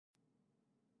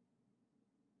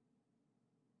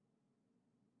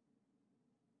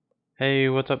Hey,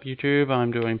 what's up YouTube? I'm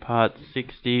doing part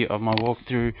 60 of my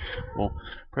walkthrough, or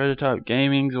Prototype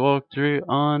Gaming's walkthrough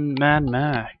on Mad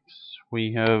Max.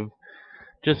 We have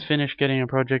just finished getting a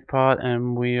project part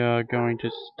and we are going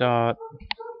to start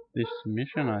this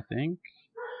mission, I think.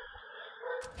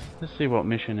 Let's see what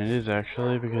mission it is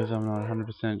actually, because I'm not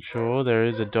 100% sure. There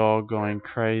is a dog going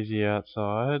crazy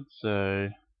outside, so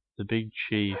the big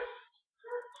chief.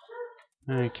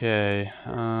 Okay,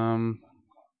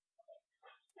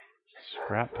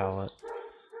 scrap pallet.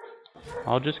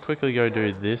 I'll just quickly go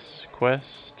do this quest.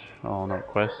 Oh, not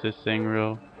quest, this thing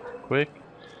real quick.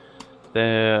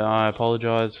 There, I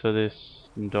apologize for this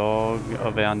dog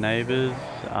of our neighbours.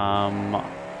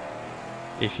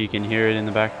 If you can hear it in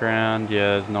the background,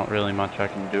 yeah, there's not really much I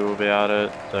can do about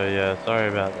it. So yeah, sorry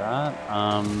about that.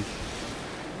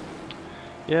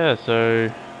 Yeah,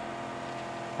 so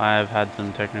I have had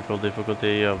some technical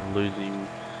difficulty of losing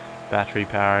battery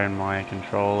power in my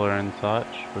controller and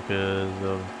such because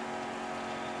of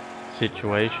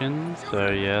situations, so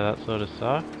yeah, that sort of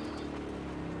sucks.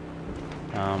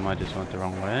 I just went the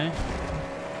wrong way.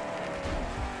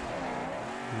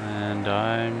 And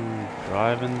I'm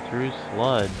driving through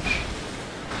sludge.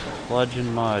 Sludge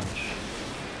and mudge.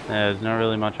 Yeah, there's not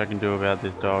really much I can do about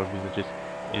this dog because it just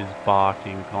is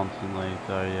barking constantly,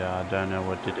 so yeah, I don't know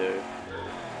what to do.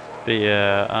 But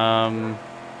yeah,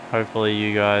 hopefully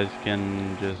you guys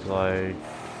can just like,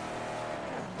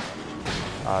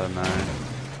 I don't know,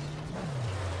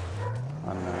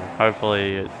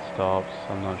 hopefully it stops.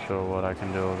 I'm not sure what I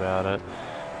can do about it.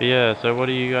 But yeah, so what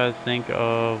do you guys think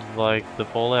of like the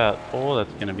Fallout 4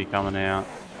 that's gonna be coming out?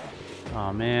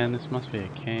 Oh man, this must be a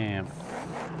camp.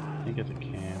 I think it's a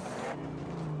camp.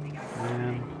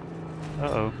 Man.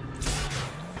 Uh-oh.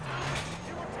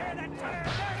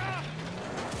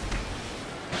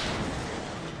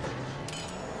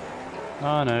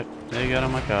 Oh no, they got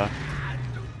on my car.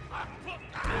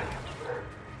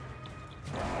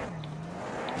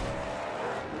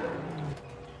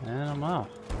 And I'm off.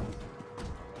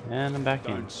 And I'm back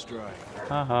in.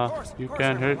 Haha, you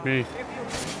can't hurt me.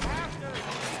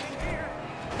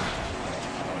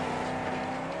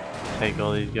 Take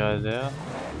all these guys out.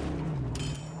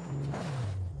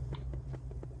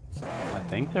 I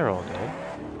think they're all dead.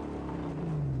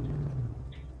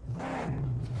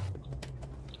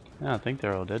 Yeah, I think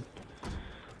they're all dead.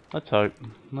 Let's hope.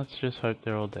 Let's just hope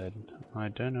they're all dead. I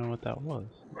don't know what that was.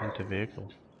 Enter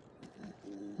vehicle.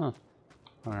 Huh.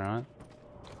 Alright.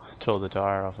 Tore the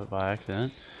tire off it by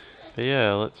accident. But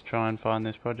yeah, let's try and find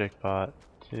this project part.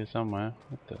 It's here somewhere.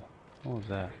 What was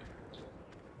that? It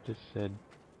just said...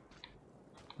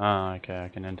 Ah, okay, I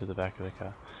can enter the back of the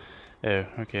car. Oh,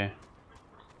 okay.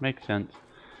 Makes sense.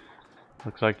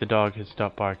 Looks like the dog has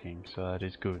stopped barking, so that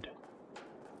is good.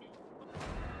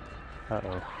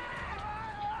 Uh-oh.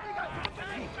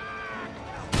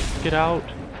 Get out!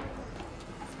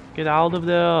 Get out of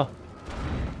there!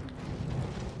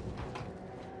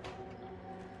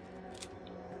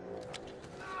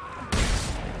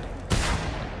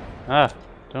 Ah!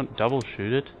 Don't double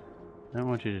shoot it. I don't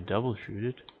want you to double shoot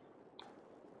it.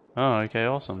 Oh, okay,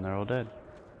 awesome. They're all dead.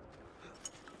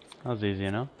 That was easy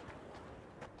enough.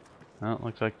 Oh,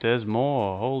 looks like there's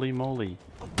more. Holy moly.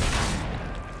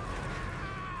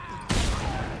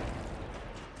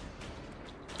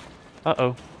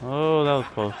 Uh-oh. Oh, that was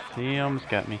close. He almost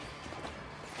got me.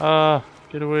 Ah,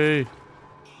 get away.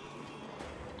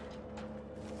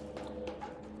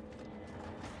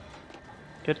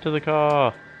 Get to the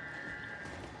car.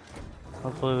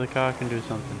 Hopefully the car can do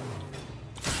something.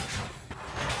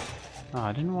 Oh,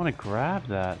 I didn't want to grab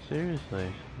that,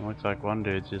 seriously. It looks like one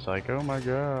dude's just like, oh my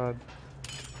god.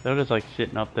 They're just like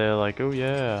sitting up there like, oh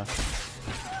yeah.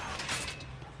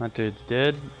 That dude's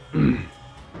dead.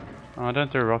 Oh,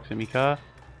 don't throw rocks at me, car.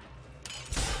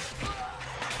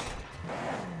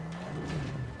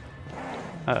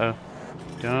 Uh-oh.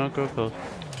 Don't go close.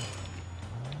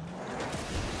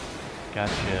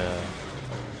 Gotcha.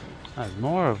 There's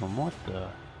more of them, what the?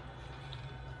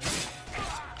 Let's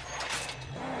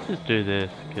just do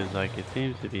this, because like it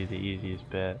seems to be the easiest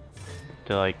bet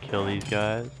to like kill these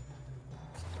guys.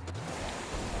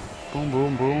 Boom,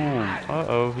 boom, boom.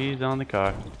 Uh-oh, he's on the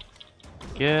car.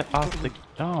 Get off the...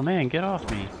 Oh man, get off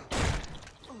me.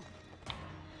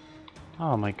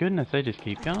 Oh my goodness, they just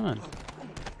keep going.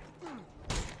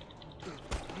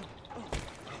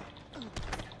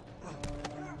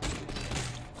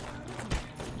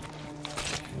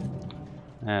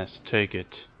 Yes, take it.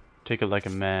 Take it like a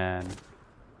man.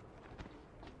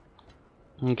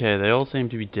 Okay, they all seem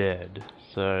to be dead,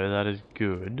 so that is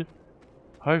good.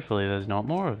 Hopefully there's not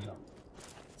more of them.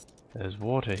 There's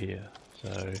water here,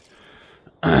 so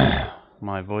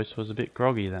My voice was a bit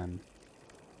groggy then.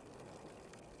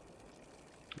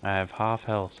 I have half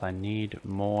health. I need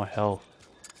more health.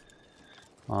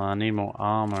 Well, I need more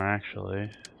armor actually.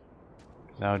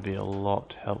 That would be a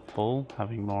lot helpful,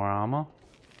 having more armor.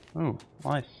 Oh,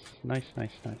 nice. Nice,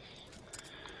 nice, nice.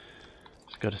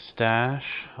 It's got a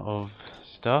stash of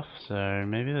stuff, so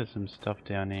maybe there's some stuff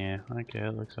down here. Okay,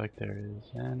 it looks like there is.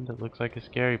 And it looks like a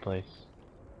scary place.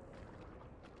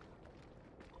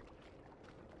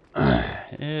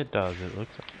 It does, it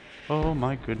looks like... Oh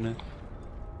my goodness.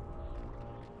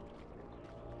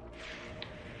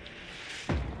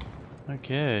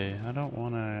 Okay, I don't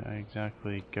want to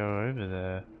exactly go over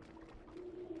there.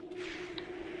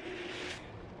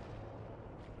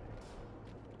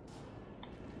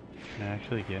 Can it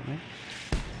actually get me?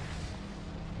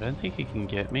 I don't think it can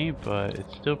get me, but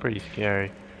it's still pretty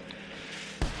scary.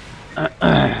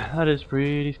 That is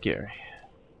pretty scary.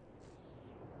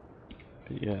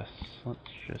 But yes, let's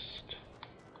just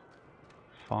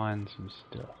find some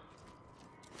stuff.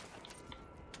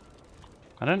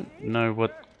 I don't know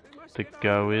what the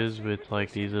go is with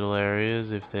like these little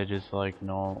areas, if they're just like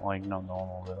normal, like not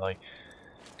normal, but like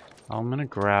I'm gonna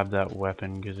grab that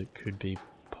weapon because it could be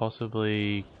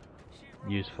possibly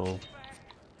useful.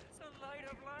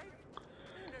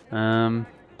 I'm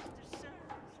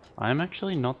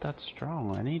actually not that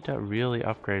strong. I need to really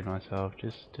upgrade myself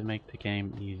just to make the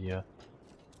game easier.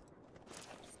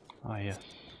 Ah yes,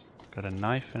 got a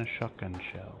knife and a shotgun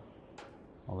shell.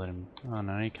 I'll let him... Oh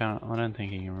no, he can't... I don't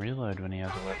think he can reload when he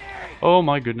has a weapon. Oh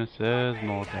my goodness, there's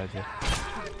more guys here.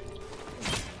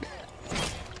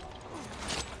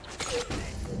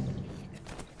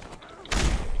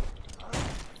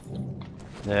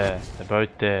 There, they're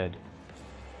both dead.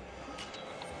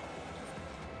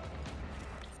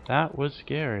 That was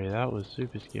scary, that was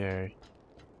super scary.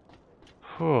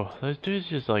 Whew, those dudes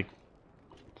just like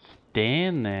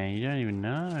stand there, you don't even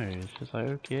know. It's just like,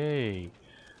 okay,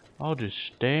 I'll just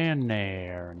stand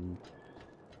there and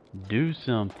do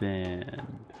something.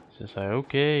 It's just like,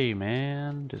 okay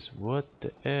man, just what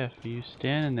the F are you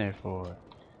standing there for?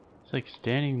 It's like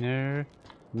standing there,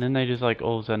 and then they just like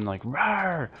all of a sudden like,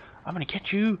 rawr, I'm gonna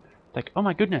catch you. It's like, oh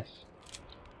my goodness.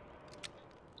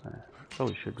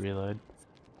 Probably should reload.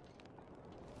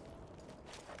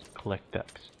 Collect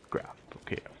that scrap.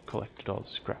 Okay, I've collected all the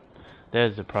scrap.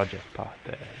 There's the project part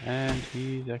there, and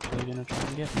he's actually gonna try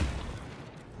and get me.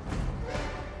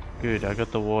 Good, I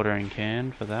got the watering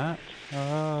can for that.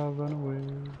 Ah, run away.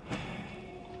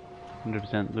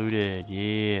 100% looted,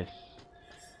 yes.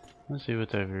 Let's see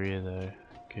what's over here though,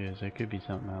 because there could be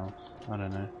something else. I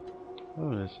don't know.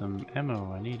 Oh, there's some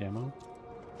ammo. I need ammo.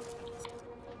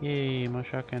 Yay, more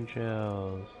shotgun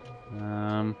shells.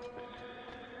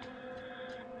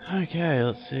 Okay,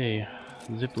 let's see.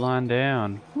 Zip line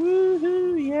down.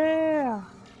 Woohoo, yeah!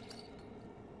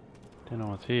 Don't know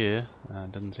what's here.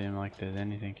 Doesn't seem like there's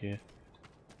anything here.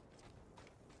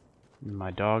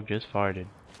 My dog just farted.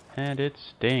 And it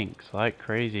stinks like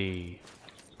crazy.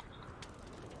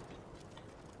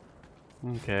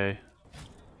 Okay.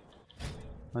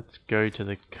 Let's go to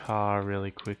the car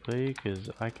really quickly, because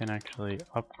I can actually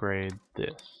upgrade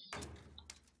this.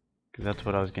 Because that's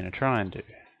what I was going to try and do.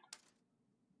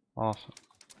 Awesome.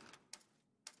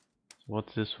 So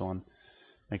what's this one?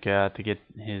 Okay, I have to get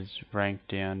his rank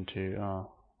down to... Oh,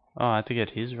 I have to get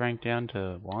his rank down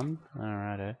to 1?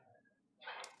 Alright,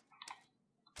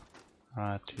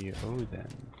 Righty-o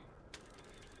then.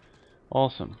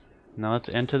 Awesome. Now let's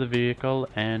enter the vehicle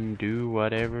and do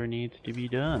whatever needs to be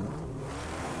done.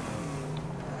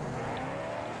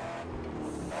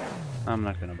 I'm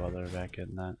not gonna bother about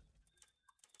getting that.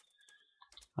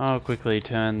 I'll quickly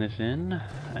turn this in,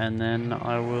 and then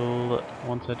I will,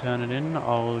 once I turn it in,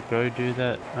 I'll go do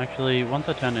that. Actually, once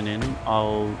I turn it in,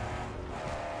 I'll...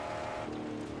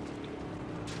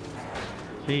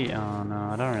 See, oh no,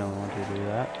 I don't really want to do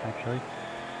that, actually.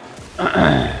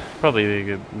 Probably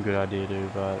be a good idea to,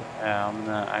 but I'm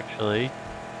gonna actually...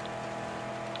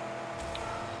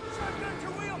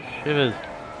 Shivers!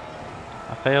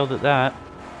 I failed at that.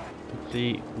 Let's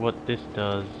see what this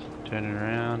does. Turn it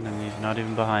around, and he's not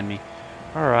even behind me.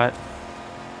 Alright.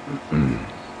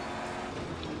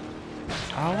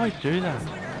 I always do that.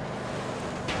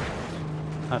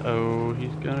 Uh-oh,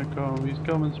 he's gonna come. He's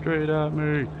coming straight at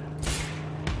me.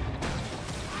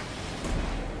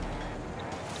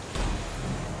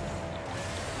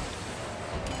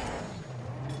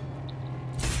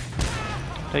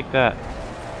 Take that.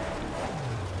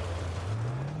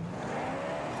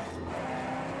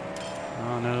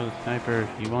 Oh no, the sniper,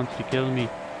 he wants to kill me.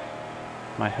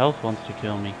 My health wants to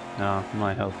kill me. No,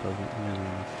 my health doesn't.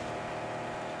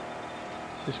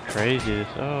 This is crazy. This.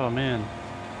 Oh man.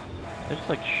 They just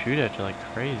like shoot at you like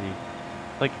crazy.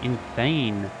 It's like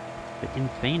insane. The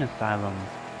insane asylum.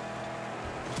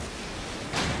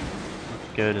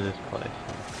 Let's go to this place.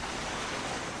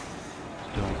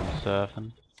 Just doing some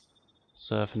surfing.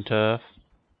 Surf and turf.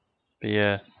 But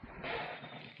yeah.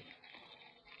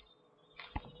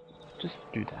 Just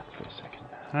do that for a second.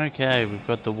 Okay, we've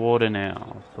got the water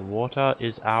now. The water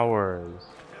is ours.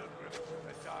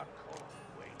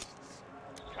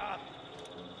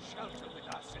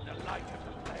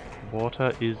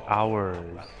 Water is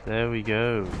ours. There we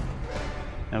go.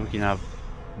 Now we can have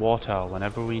water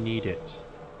whenever we need it.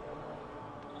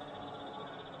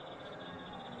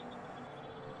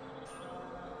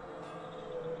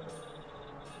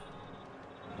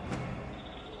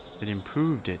 It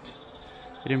improved it.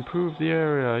 It improved the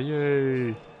area.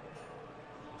 Yay!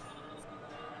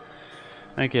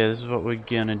 Okay, this is what we're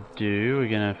gonna do. We're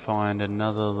gonna find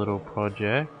another little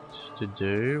project to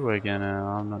do.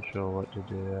 I'm not sure what to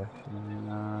do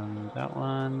actually. That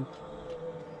one.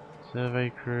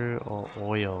 Survey crew or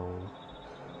oil?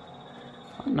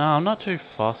 No, I'm not too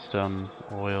fussed on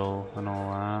oil and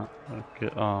all that. Okay,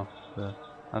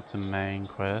 that's a main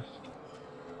quest.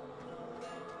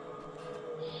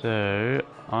 So,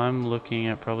 I'm looking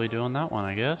at probably doing that one,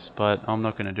 I guess, but I'm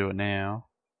not going to do it now.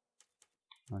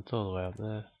 It's all the way up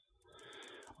there.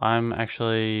 I'm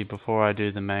actually, before I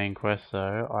do the main quest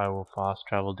though, I will fast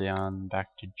travel down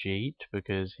back to Jeet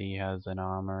because he has an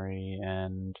armory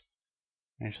and...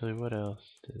 Actually, what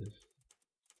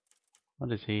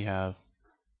does he have?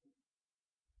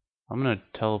 I'm going to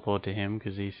teleport to him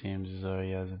because he seems as though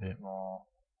he has a bit more...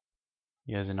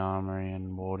 He has an armory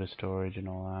and water storage and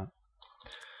all that.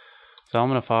 So I'm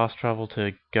going to fast travel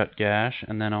to Gut Gash,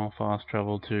 and then I'll fast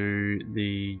travel to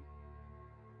the...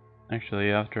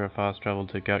 Actually, after I fast travel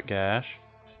to Gut Gash,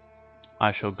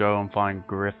 I shall go and find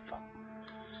Griff,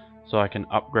 so I can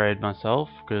upgrade myself,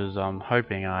 because I'm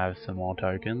hoping I have some more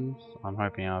tokens. I'm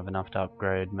hoping I have enough to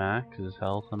upgrade Max's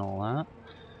health and all that,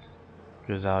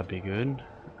 because that would be good.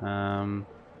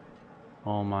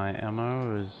 All my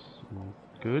ammo is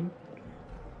good,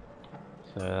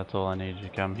 so that's all I need to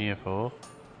come here for.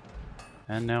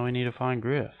 And now we need to find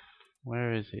Griff.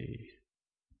 Where is he?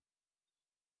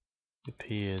 He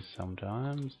appears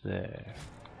sometimes. There.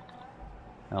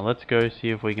 Now let's go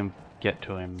see if we can get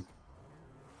to him.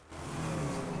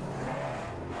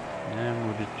 And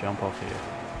we'll just jump off here.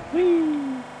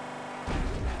 Whee!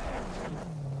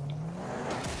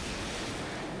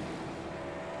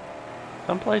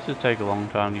 Some places take a long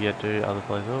time to get to, other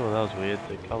places... Oh, that was weird.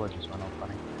 The colour just went all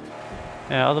funny.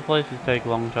 Yeah, other places take a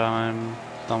long time.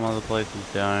 Some other places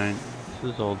don't.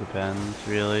 This all depends,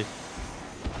 really.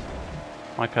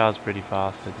 My car's pretty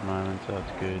fast at the moment, so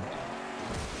it's good.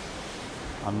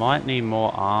 I might need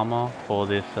more armor for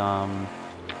this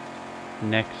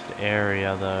next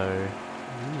area, though.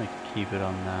 I'm gonna keep it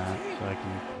on that so I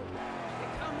can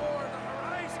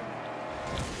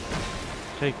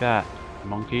take that,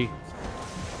 monkey.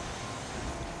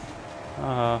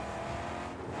 Let's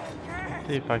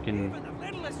see if I can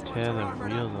tear the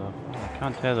wheels off. I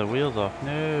can't tear the wheels off.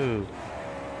 No!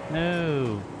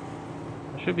 No!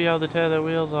 I should be able to tear the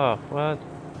wheels off. What?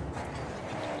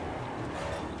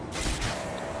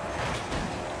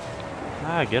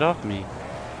 Ah, get off me.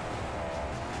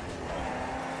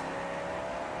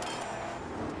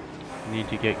 I need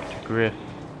to get to Griff.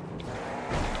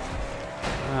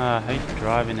 Ah, I hate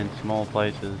driving in small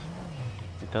places.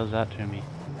 It does that to me.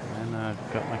 And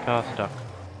I've got my car stuck.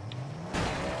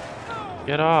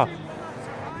 Get off!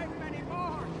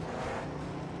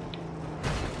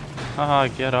 Ah,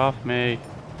 get off me!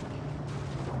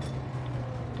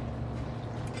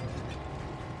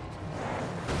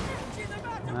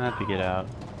 I have to get out.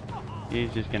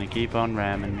 He's just gonna keep on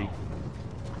ramming me.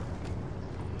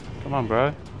 Come on,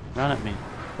 bro. Run at me.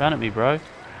 Run at me, bro.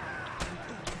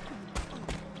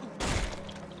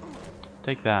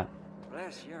 Take that.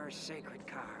 Bless your sacred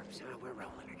carbs. We're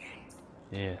rolling again.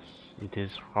 Yes, it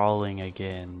is rolling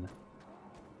again.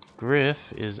 Griff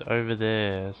is over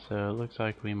there, so it looks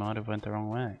like we might have went the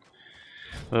wrong way.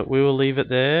 But we will leave it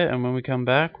there, and when we come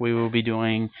back, we will be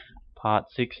doing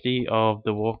part 60 of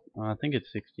the walk. I think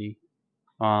it's 60.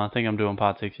 I think I'm doing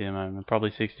part 60 at the moment,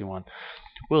 probably 61.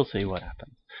 We'll see what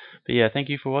happens. But yeah, thank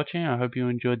you for watching. I hope you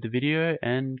enjoyed the video,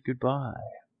 and goodbye.